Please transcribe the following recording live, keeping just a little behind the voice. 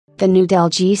the new Dell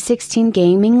G16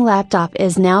 gaming laptop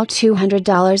is now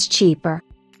 $200 cheaper.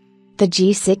 The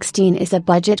G16 is a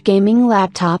budget gaming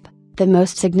laptop, the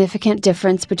most significant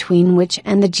difference between which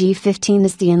and the G15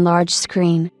 is the enlarged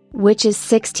screen, which is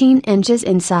 16 inches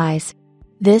in size.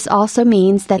 This also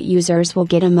means that users will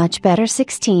get a much better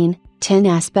 16:10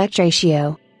 aspect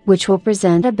ratio, which will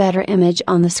present a better image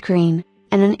on the screen,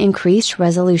 and an increased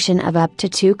resolution of up to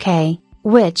 2K,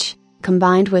 which,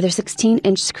 combined with a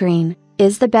 16-inch screen,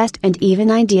 is the best and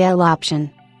even ideal option.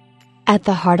 At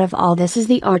the heart of all this is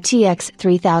the RTX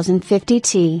 3050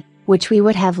 Ti, which we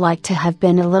would have liked to have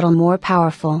been a little more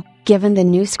powerful, given the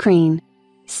new screen.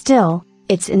 Still,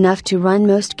 it's enough to run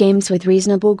most games with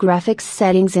reasonable graphics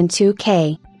settings in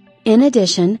 2K. In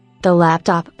addition, the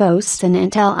laptop boasts an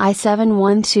Intel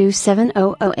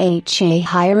i7-12700H, a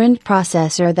higher-end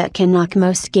processor that can knock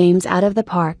most games out of the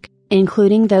park,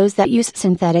 including those that use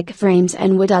synthetic frames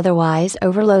and would otherwise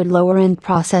overload lower-end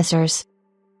processors.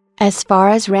 As far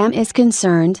as RAM is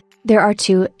concerned, there are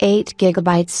two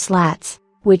 8GB slats,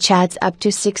 which adds up to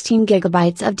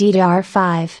 16GB of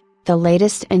DDR5, the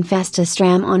latest and fastest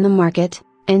RAM on the market,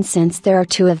 and since there are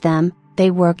two of them,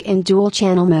 they work in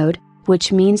dual-channel mode,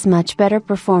 which means much better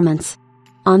performance.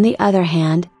 On the other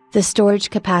hand, the storage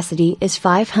capacity is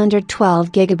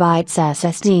 512GB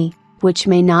SSD, which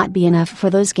may not be enough for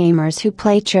those gamers who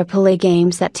play AAA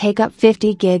games that take up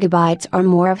 50GB or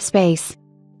more of space.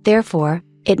 Therefore,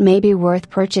 it may be worth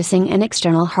purchasing an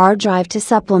external hard drive to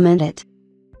supplement it.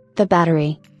 The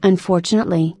battery,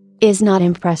 unfortunately, is not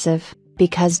impressive,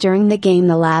 because during the game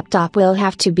the laptop will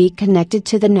have to be connected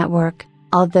to the network,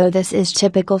 although this is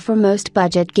typical for most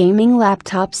budget gaming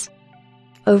laptops.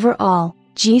 Overall,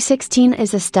 G16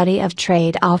 is a study of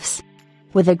trade-offs.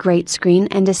 With a great screen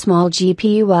and a small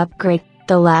GPU upgrade,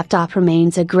 the laptop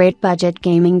remains a great budget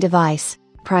gaming device,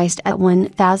 priced at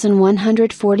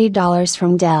 $1,140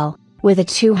 from Dell, with a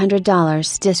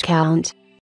 $200 discount.